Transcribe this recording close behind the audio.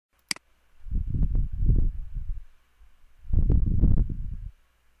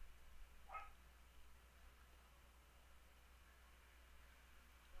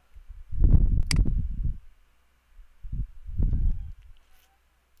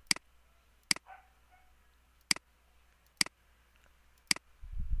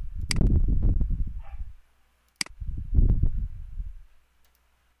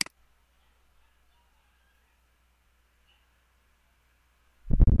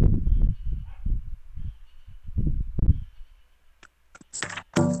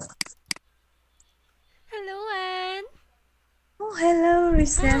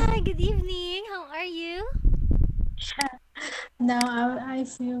Rachelle. Hi, good evening. How are you? Now I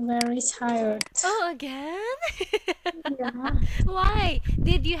feel very tired. Oh, again? Yeah. Why?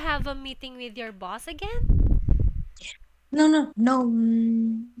 Did you have a meeting with your boss again? No, no, no.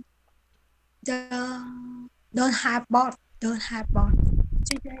 The don't have bot. Don't have bot.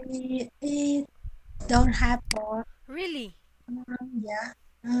 Today it don't have bot. Really? Yeah.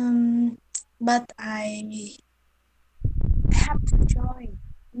 Um, but I have to join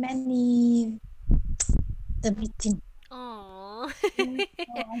many the meeting. Oh. Yeah,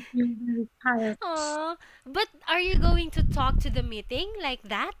 so I feel very tired. Oh. But are you going to talk to the meeting like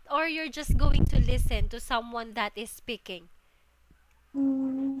that? Or you're just going to listen to someone that is speaking?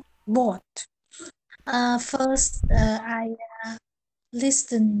 Both. First, I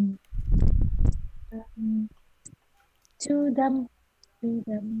listen um, to them, to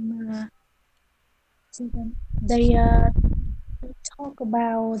them, to them. They talk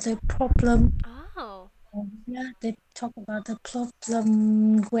about the problem. Oh. Yeah, they talk about the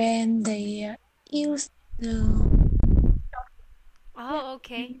problem when they use the yeah. Oh,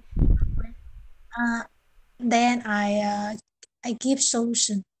 okay. Uh, then I give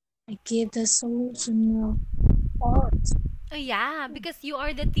solution. I give the solution for it. Oh, yeah, because you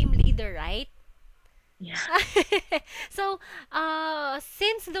are the team leader, right? Yeah. So,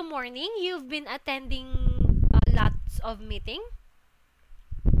 since the morning, you've been attending lots of meeting.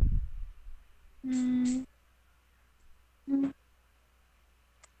 Mm, mm,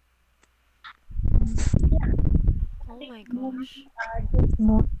 yeah. Oh This my morning, gosh. this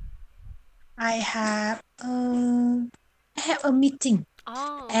morning I have a meeting,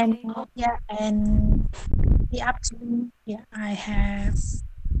 Oh, and okay. yeah, and the afternoon, yeah, have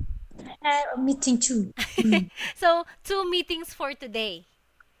a meeting too. So, two meetings for today.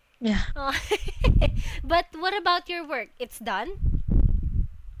 Yeah, Oh. But what about your work? It's done?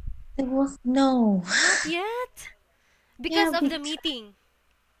 there was no. Not yet? Yeah, Because of the meeting.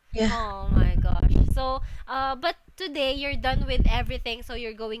 yeah, Oh my gosh. So, but today you're done with everything, so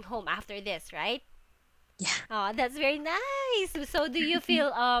you're going home after this, right? yeah. Oh, that's very nice. So, do you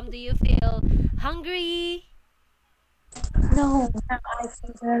feel hungry? No, now I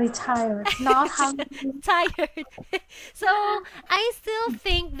feel very tired. Not hungry. Tired. So, I still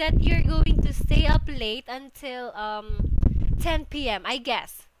think that you're going to stay up late until 10 p.m., I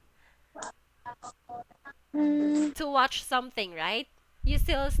guess, Mm, to watch something, right? You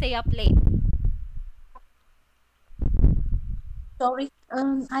still stay up late. sorry.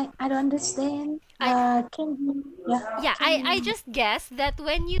 I don't understand. I Can you? Yeah, Yeah, can I you? just guess that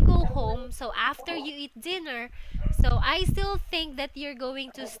when you go home, so after you eat dinner, so I still think that you're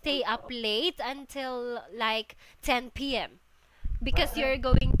going to stay up late until like 10 p.m. because you're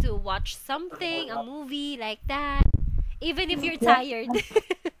going to watch something, a movie like that, even if you're Yeah, tired.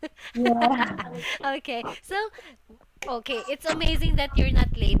 yeah. Okay, so okay, it's amazing that you're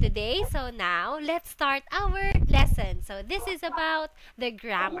not late today. So now let's start our lesson. So this is about the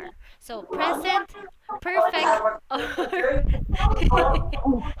grammar. So present, perfect, or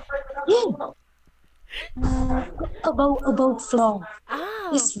Yeah. Above floor.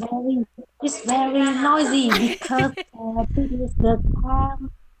 oh. It's very it's very noisy because this is the time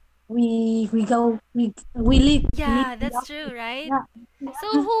we leave Yeah, the that's true, office. right? Yeah.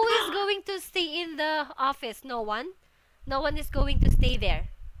 So who is going to stay in the office? No one? No one is going to stay there.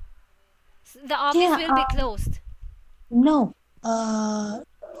 The office Yeah. will be closed. No. Uh,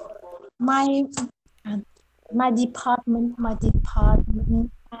 my uh, my department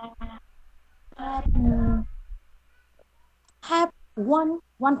have, have one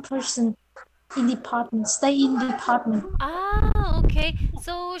person in department stay in department. Ah, okay.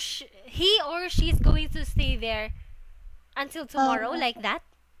 So he or she is going to stay there until Uh, tomorrow, like that?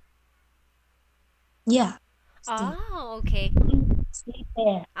 yeah. Stay Oh, okay. stay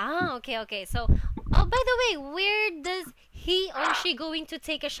there. Ah, okay, okay. So, oh, by the way, where does he or she going to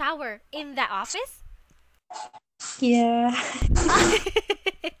take a shower? In the office? Yeah.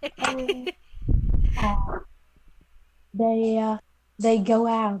 uh, they uh, they go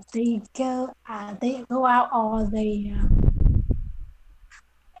out. They go out or they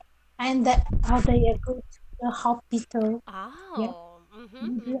and that or they go to the hospital. Yeah. Oh, mm-hmm,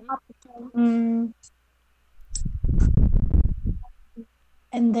 The mm-hmm. hospital. And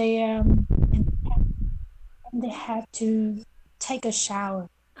and they have to take a shower.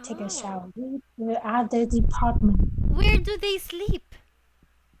 Take a Oh, shower with the other department. where do they sleep?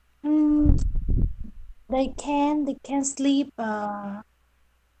 Mm, they can sleep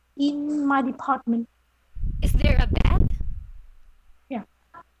in my department. Is there a bed? Yeah.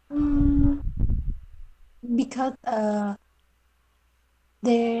 Mm, because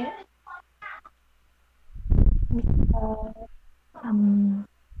they uh, um,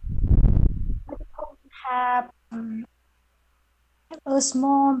 have a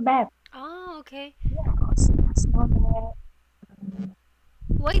small bed. Oh, okay. Yeah, a small bed.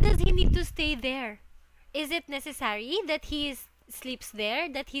 Why does he need to stay there? Is it necessary that sleeps there,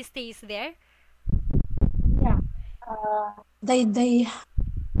 that he stays there? Yeah, they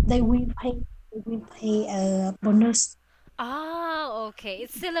will pay. They will pay a bonus. Ah, okay.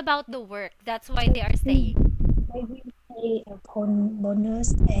 It's still about the work. That's why They they are will, staying. they will pay a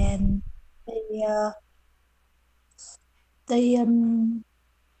bonus, and they uh, they um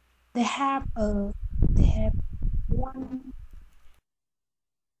they have they have one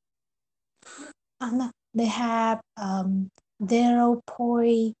no, they have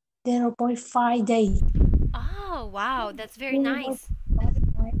 0.5 day. Oh, wow. That's very Zero point nice.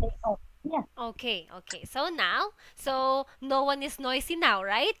 0.5 day off. Yeah, Okay, okay. So no one is noisy now,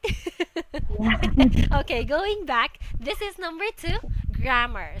 right? yeah. Okay, going back. This is number two,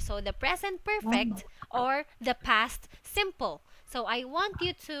 grammar. So the present perfect or the past simple. So I want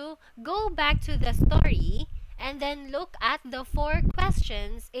you to go back to the story and then look at the four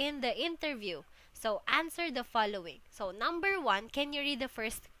questions in the interview. So answer the following. So number one, can you read the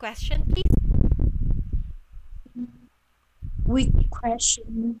first question, please? Which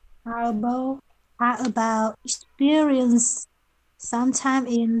question are about experience sometime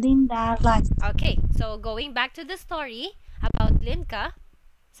in Linda life? Okay, so going back to the story about Linka.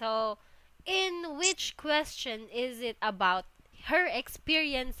 So, in which question is it about her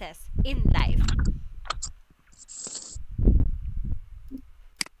experiences in life?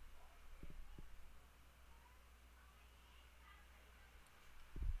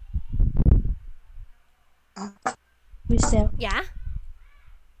 Yourself. Yeah?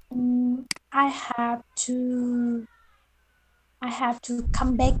 Mm, I have to I have to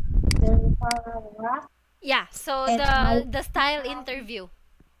come back the paragraph, Yeah, so and I the style interview.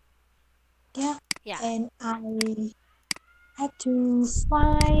 yeah, Yeah. and I had to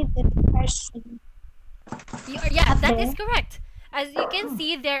find the question Yeah, up that is there. correct. As you can Hmm.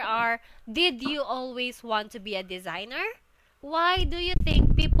 see, there are, did you always want to be a designer? Why do you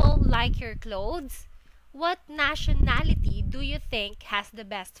think people like your clothes? What nationality do you think has the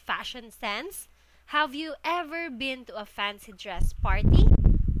best fashion sense? Have you ever been to a fancy dress party?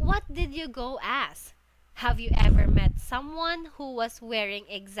 What did you go as? Have you ever met someone who was wearing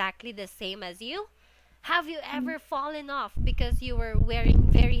exactly the same as you? Have you ever fallen off because you were wearing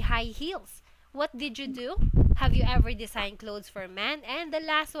very high heels? What did you do? Have you ever designed clothes for men? And the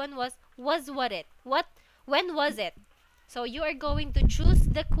last one was what it? What when was it? So you are going to choose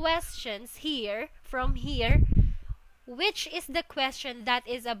the questions here from here. Which is the question that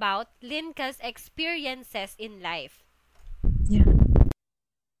is about Linka's experiences in life? Yeah.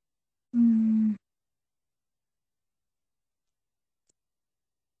 Mm,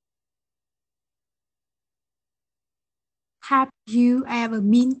 have you ever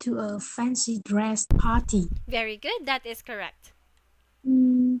been to a fancy dress party? Very good, that is correct.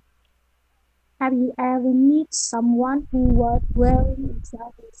 Mm, have you ever met someone who was wearing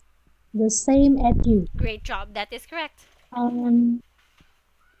exactly the same as you? Great job, that is correct. Um,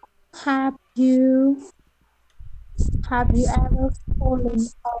 have you have you ever over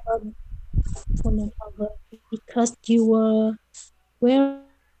fallen over because you were wearing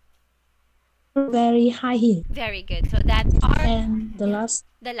very high heel? Very good. So that are, And the yeah. last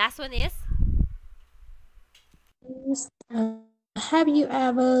The last one is. is, have you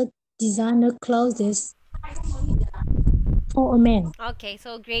ever designed clothes for a man? Okay,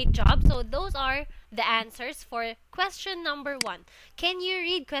 so great job. So those are the answers for question number one. Can you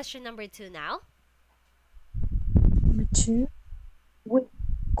read question number two now? Number two, which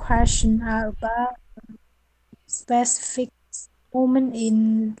question are about specific moment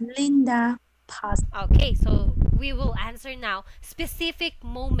in Linda past? Okay, so we will answer now specific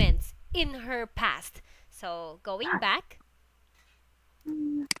moments in her past. So going back.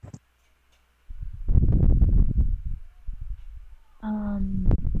 Um,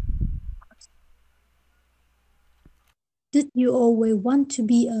 did you always want to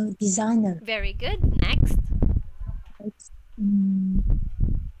be a designer? Very good. Next. Mm,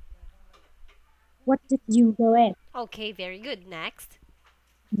 what did you go at Okay, very good. Next.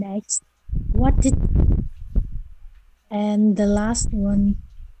 next? What did and the last one?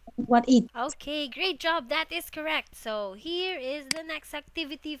 What it? Okay, great job. That is correct. So here is the next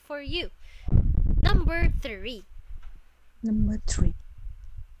activity for you. Number three. Number three.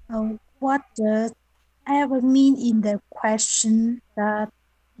 What does ever mean in the question that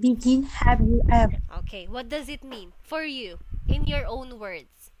begin have you ever? Okay, what does it mean for you in your own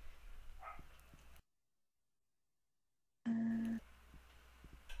words. Uh,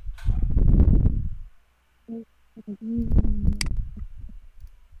 mm,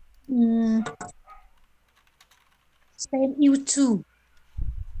 mm, same you too.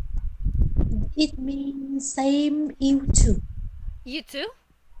 It means same you too. You too?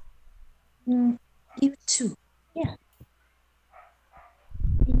 Mm, you too. Yeah.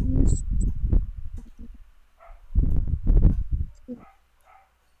 Use to.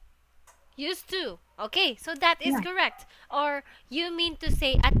 Used to. Okay, so that is Yeah. correct. Or you mean to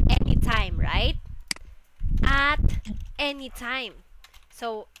say at any time, right? At any time.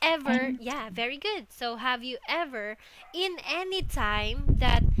 So ever, And yeah, very good. So have you ever, in any time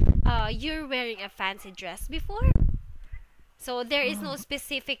that you're wearing a fancy dress before? So there is no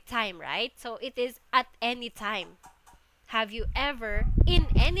specific time, right? So it is at any time. Have you ever, in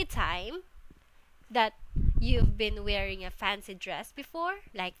any time, that you've been wearing a fancy dress before?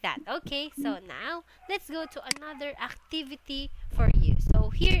 Like that. Okay, so now let's go to another activity for you. So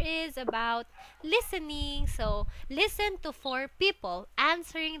here is about listening. So listen to four people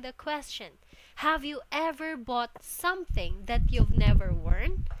answering the question. Have you ever bought something that you've never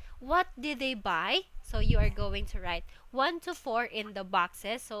worn? What did they buy? So you are going to write 1 to 4 in the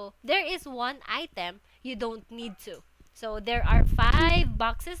boxes. So there is one item you don't need to. So there are 5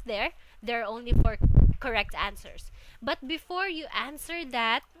 boxes there. There are only 4 correct answers. But before you answer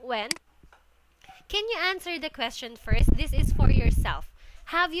that, can you answer the question first? This is for yourself.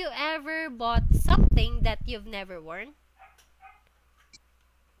 Have you ever bought something that you've never worn?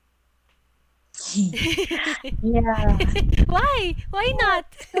 yeah. Why? Why Oh, not?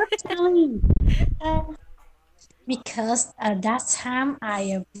 certainly. Uh, because that time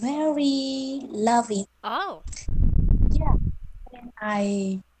I very love it. Oh, Yeah. Then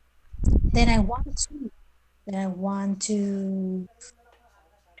I then I want to then I want to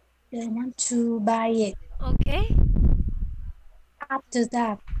then I want to buy it. okay. After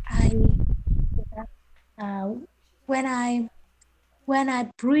that, I uh, when I when I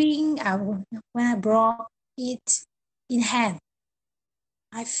bring when I brought it in hand,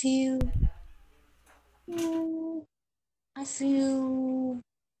 I feel mm, I feel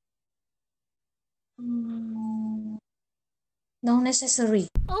mm, no necessary.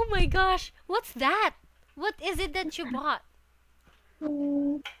 Oh my gosh, what's that? What is it that you bought?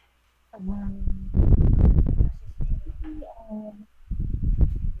 Mm, um, uh,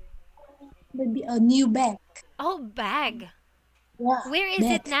 maybe a new bag. Oh, bag. Yeah, Where is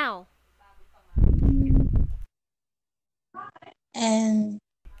it bag. now? Mm, and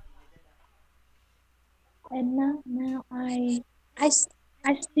now I s-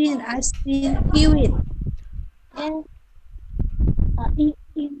 I still feel it. Yeah,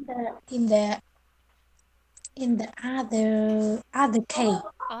 in the other case.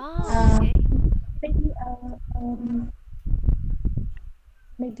 Oh, Uh, okay.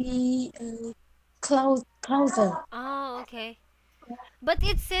 maybe closer. Oh, okay. But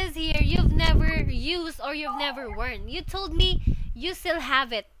it says here you've never used or you've never worn. You told me you still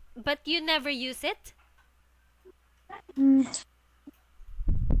have it, but you never use it? Mm,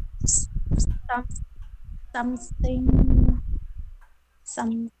 some something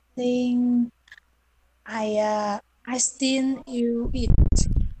something I still use it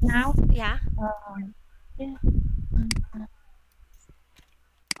now. Yeah. Uh, yeah. Uh,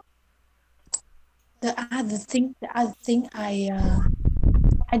 the other thing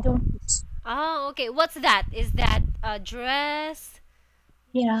I don't use. Oh, okay. What's that? Is that a dress?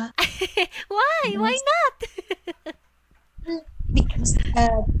 Yeah, Why? Why yes. not? Because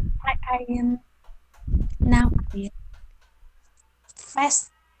I am now I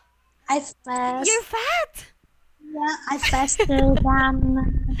fast. I You're fast. fat. Yeah, I faster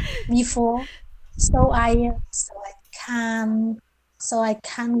than before, so I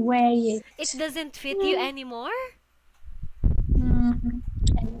can wear it. It doesn't fit you Mm, anymore? mm,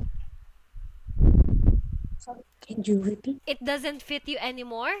 and sorry, can you repeat? It doesn't fit you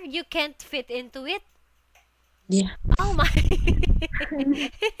anymore? You can't fit into it? Yeah. Oh my.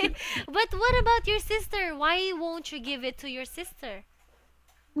 But what about your sister? Why won't you give it to your sister?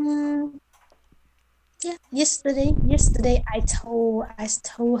 Mm, yeah. Yesterday I told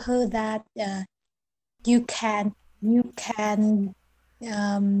her that you can you can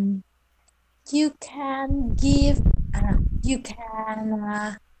um you can give you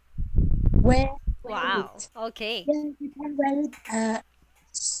can wear Wow. it. Okay. Yeah, you can wear it.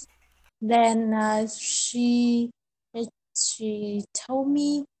 Then she told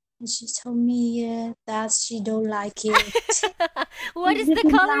me that she don't like it. What She is the didn't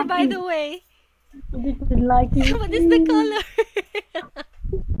color, like by it. the way? Did you like it? What is the color?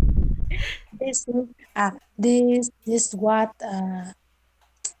 This is this what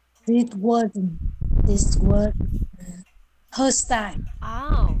this was her style.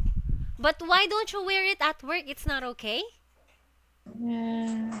 Oh. But why don't you wear it at work? It's not okay?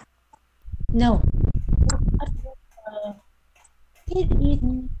 No, uh, it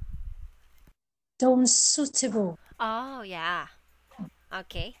don't suitable. Oh, yeah.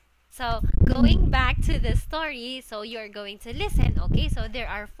 Okay. So, going back to the story, so you're going to listen, okay? So, there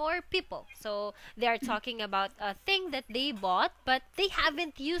are four people. So, they are talking about a thing that they bought, but they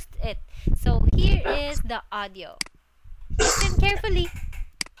haven't used it. So, here is the audio. Listen carefully.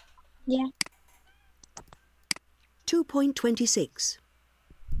 Yeah. 2.26.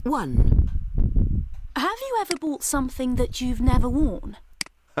 1. Have you ever bought something that you've never worn?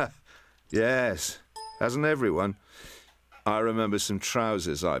 Yes, hasn't everyone? I remember some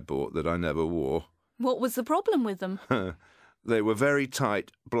trousers I bought that I never wore. What was the problem with them? They were very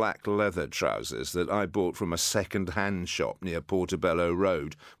tight black leather trousers that I bought from a second-hand shop near Portobello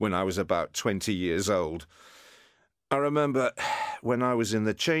Road when I was about 20 years old. I remember when I was in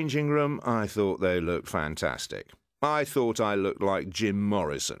the changing room, I thought they looked fantastic. I thought I looked like Jim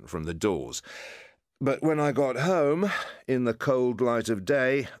Morrison from The Doors. But when I got home, in the cold light of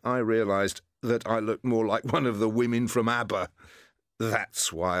day, I realised that I looked more like one of the women from ABBA.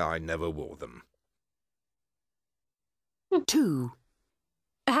 That's why I never wore them. 2.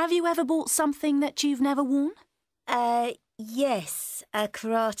 Have you ever bought something that you've never worn? Yes, a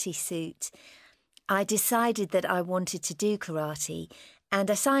karate suit. I decided that I wanted to do karate,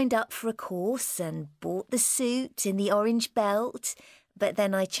 and I signed up for a course and bought the suit in the orange belt, but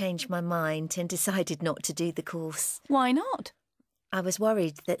then I changed my mind and decided not to do the course. Why not? I was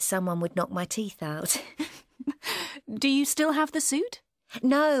worried that someone would knock my teeth out. Do you still have the suit?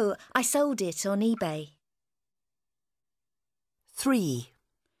 No, I sold it on eBay. 3.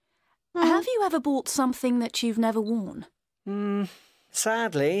 Have you ever bought something that you've never worn?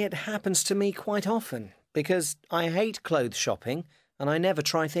 Sadly, it happens to me quite often because I hate clothes shopping and I never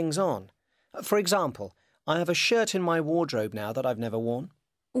try things on. For example, I have a shirt in my wardrobe now that I've never worn.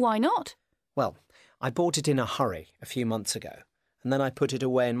 Why not? Well, I bought it in a hurry a few months ago and then I put it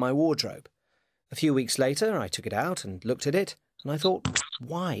away in my wardrobe. A few weeks later, I took it out and looked at it and I thought,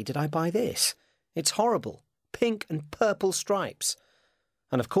 why did I buy this? It's horrible. Pink and purple stripes.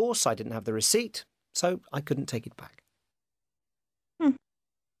 And of course, I didn't have the receipt, so I couldn't take it back.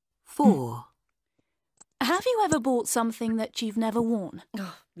 4. Have you ever bought something that you've never worn?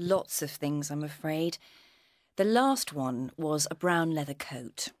 Oh, lots of things, I'm afraid. The last one was a brown leather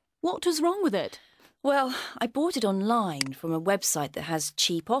coat. What was wrong with it? Well, I bought it online from a website that has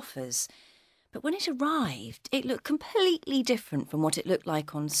cheap offers. But when it arrived, it looked completely different from what it looked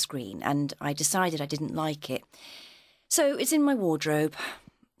like on screen, and I decided I didn't like it. So it's in my wardrobe.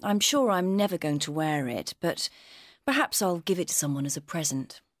 I'm sure I'm never going to wear it, but perhaps I'll give it to someone as a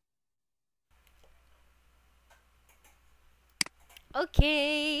present.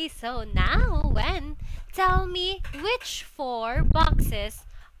 Okay, so now, tell me which 4 boxes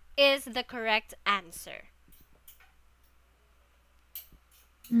is the correct answer.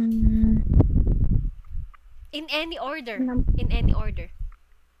 In any order. In any order.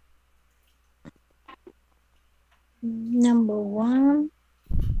 Number 1,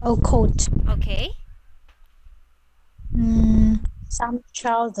 a coat. Okay, Some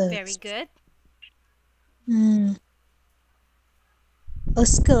trousers. very good. A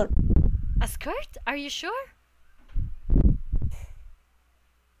skirt. A skirt? Are you sure?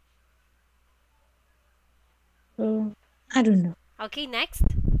 I don't know. Okay, next.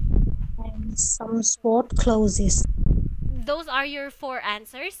 And some sport clothes. Those are your 4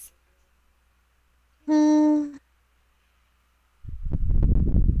 answers.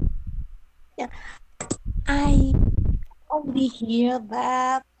 Yeah, I only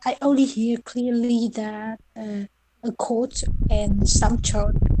hear clearly that a coat and some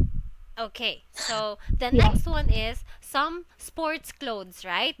shirt. Okay, so the next one is some sports clothes,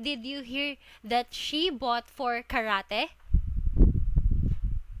 right? Did you hear that she bought for karate?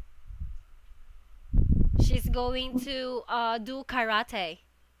 She's going to do karate.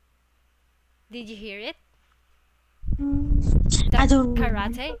 Did you hear it? I don't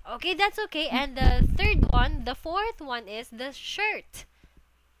Karate? Okay, that's okay. And the fourth one is the shirt.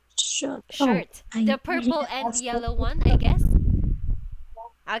 shirt. Shirt. The purple and yellow one, I guess.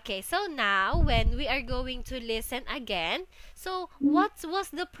 Okay, so now when we are going to listen again, so what was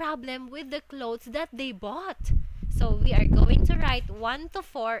the problem with the clothes that they bought? So we are going to write 1 to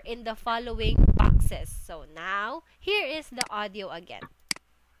 4 in the following boxes. So now, here is the audio again.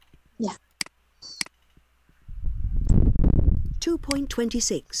 Yeah.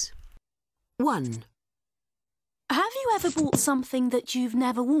 2.26. 1. Have you ever bought something that you've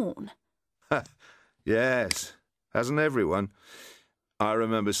never worn? Yes, hasn't everyone? I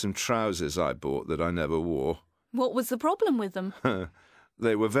remember some trousers I bought that I never wore. What was the problem with them?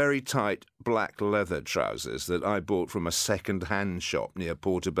 They were very tight black leather trousers that I bought from a second-hand shop near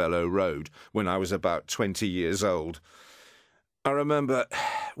Portobello Road when I was about 20 years old. I remember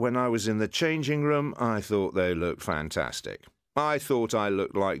when I was in the changing room, I thought they looked fantastic. I thought I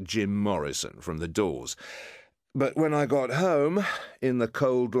looked like Jim Morrison from The Doors. But when I got home, in the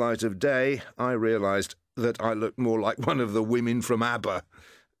cold light of day, I realised that I looked more like one of the women from ABBA.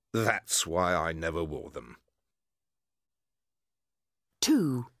 That's why I never wore them.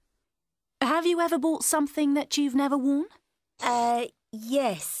 2. Have you ever bought something that you've never worn?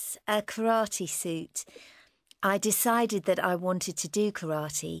 Yes, a karate suit. I decided that I wanted to do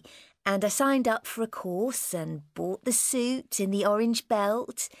karate, and I signed up for a course and bought the suit in the orange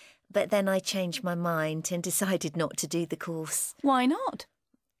belt, but then I changed my mind and decided not to do the course. Why not?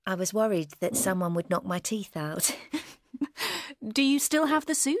 I was worried that someone would knock my teeth out. Do you still have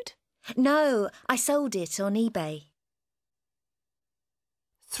the suit? No, I sold it on eBay.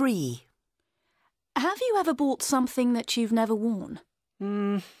 3. Have you ever bought something that you've never worn?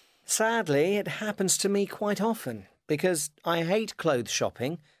 Sadly, it happens to me quite often because I hate clothes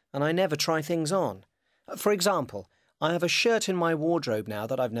shopping and I never try things on. For example, I have a shirt in my wardrobe now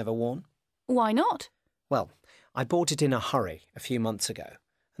that I've never worn. Why not? Well, I bought it in a hurry a few months ago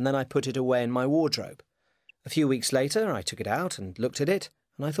and then I put it away in my wardrobe. A few weeks later, I took it out and looked at it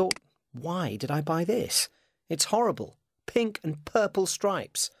and I thought, why did I buy this? It's horrible. Pink and purple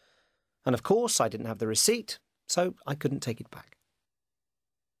stripes. And of course, I didn't have the receipt, so I couldn't take it back.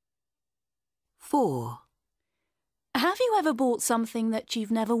 4. Have you ever bought something that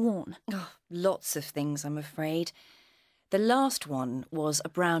you've never worn? Oh, lots of things, I'm afraid. The last one was a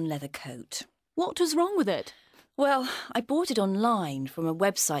brown leather coat. What was wrong with it? Well, I bought it online from a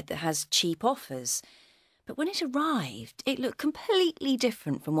website that has cheap offers. But when it arrived, it looked completely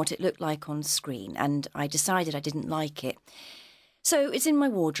different from what it looked like on screen, and I decided I didn't like it. So it's in my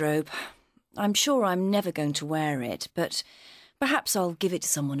wardrobe. I'm sure I'm never going to wear it, but perhaps I'll give it to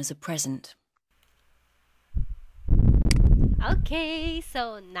someone as a present. Okay,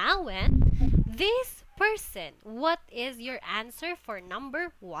 so now when this person, what is your answer for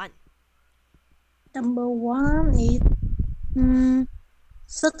number 1? Number 1 is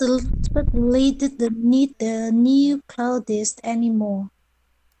suddenly didn't need the new clothes anymore.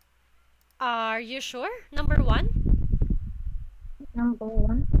 Are you sure? Number 1? Number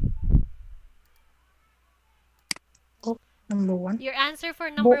 1. Oh, number 1. Your answer for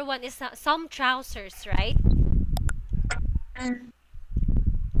number 1 is some trousers, right? And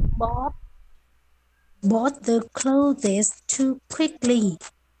bought the clothes too quickly.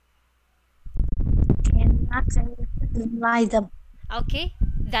 Cannot lie them. Okay,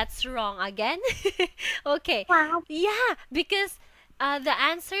 that's wrong again. Okay. Wow. Yeah, because the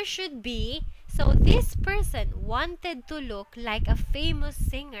answer should be, so this person wanted to look like a famous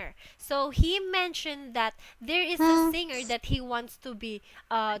singer. So he mentioned that there is a singer that he wants to look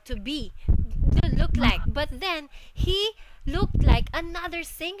like, but then he looked like another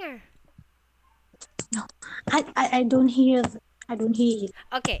singer. No, I don't hear. I don't hear it.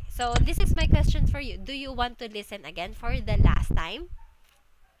 Okay, so this is my question for you. Do you want to listen again for the last time?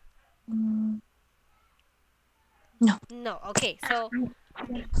 No. No. Okay, so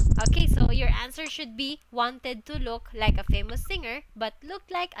your answer should be wanted to look like a famous singer but looked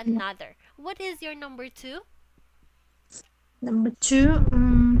like another. What is your number 2? Number 2.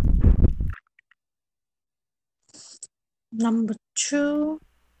 Number 2.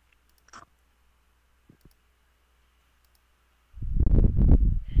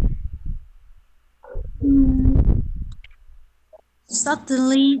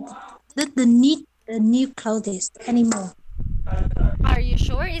 Suddenly didn't need the new clothes anymore. Are you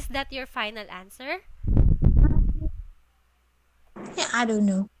sure? Is that your final answer? Yeah, I don't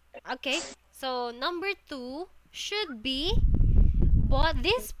know. Okay, so number 2 should be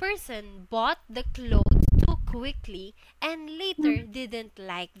this person bought the clothes too quickly and later didn't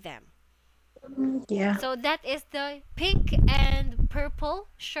like them. Yeah. So that is the pink and purple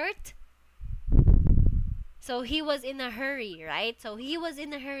shirt. So he was in a hurry, right? So he was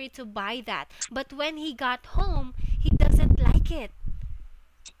in a hurry to buy that. But when he got home, he doesn't like it.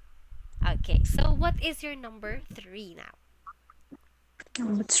 Okay, so what is your number 3 now?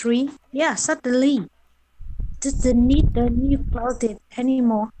 Number 3. Yeah, suddenly didn't need the new clothes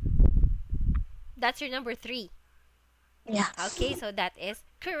anymore. That's your number 3. Yeah. Okay, so that is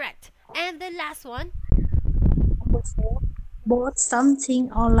correct. And the last one? Number 4. bought something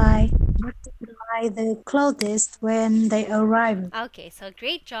online, multiply the clothes when they arrive. Okay, so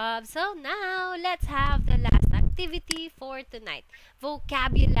great job. So now let's have the last activity for tonight.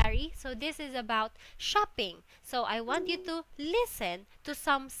 Vocabulary. So this is about shopping. So I want you to listen to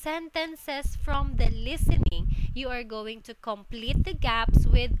some sentences from the listening. You are going to complete the gaps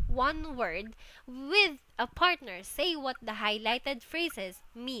with one word with a partner. Say what the highlighted phrases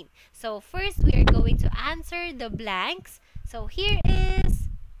mean. So first we are going to answer the blanks. So here is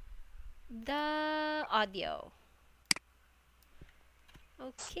the audio.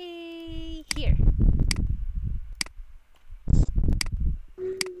 Okay, here.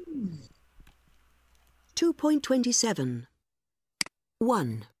 2.27.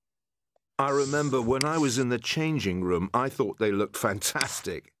 1. I remember when I was in the changing room, I thought they looked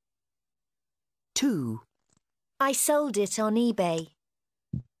fantastic. 2. I sold it on eBay.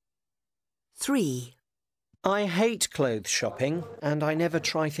 3. I hate clothes shopping and I never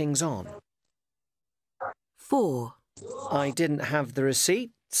try things on. 4. I didn't have the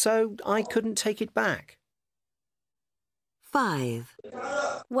receipt, so I couldn't take it back. 5.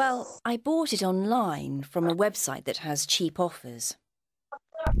 Well, I bought it online from a website that has cheap offers.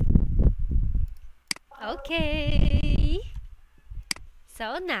 Okay.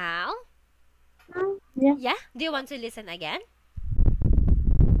 So now, Yeah. do you want to listen again?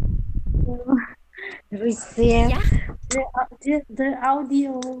 Rachelle, Yeah. the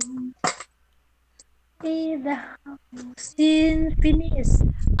audio. The scene finished.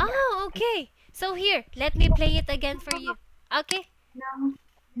 Oh, okay. So here, let me play it again for you. Okay. No.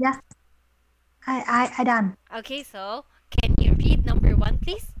 Yeah. I done. Okay, so can you read number 1,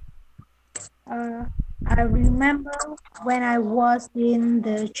 please? I remember when I was in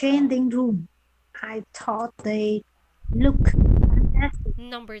the changing room. I thought they looked fantastic.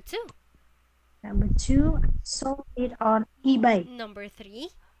 Number 2. Number 2, I sold it on eBay. Number 3.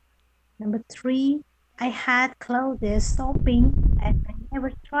 Number 3, I had clothes shopping and I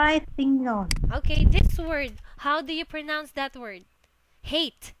never tried things on. Okay, this word, how do you pronounce that word?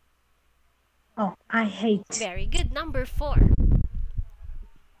 Hate. Oh, I hate. Very good. Number 4.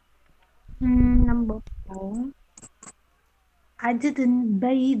 Number 4, I didn't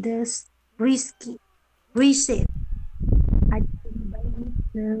buy the receipt. I didn't buy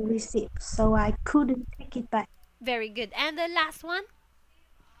the receipt, so I couldn't take it back. Very good. And the last one?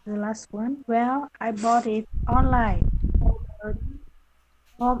 The last one, well, I bought it online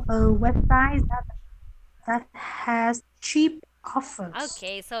from a website that has cheap offers.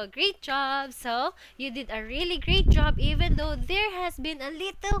 Okay, so great job. So you did a really great job, even though there has been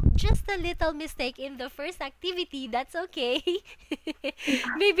just a little mistake in the first activity. That's okay.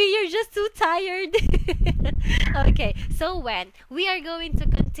 Maybe you're just too tired. Okay, so when we are going to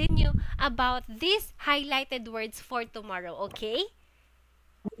continue about these highlighted words for tomorrow, okay?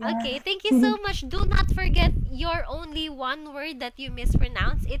 Okay, thank you so much. Do not forget your only one word that you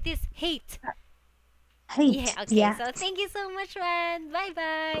mispronounce. It is hate. Hate. Yeah, okay. Yeah. So thank you so much, Wen.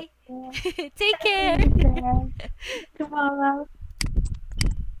 Bye-bye. Take care. Tomorrow.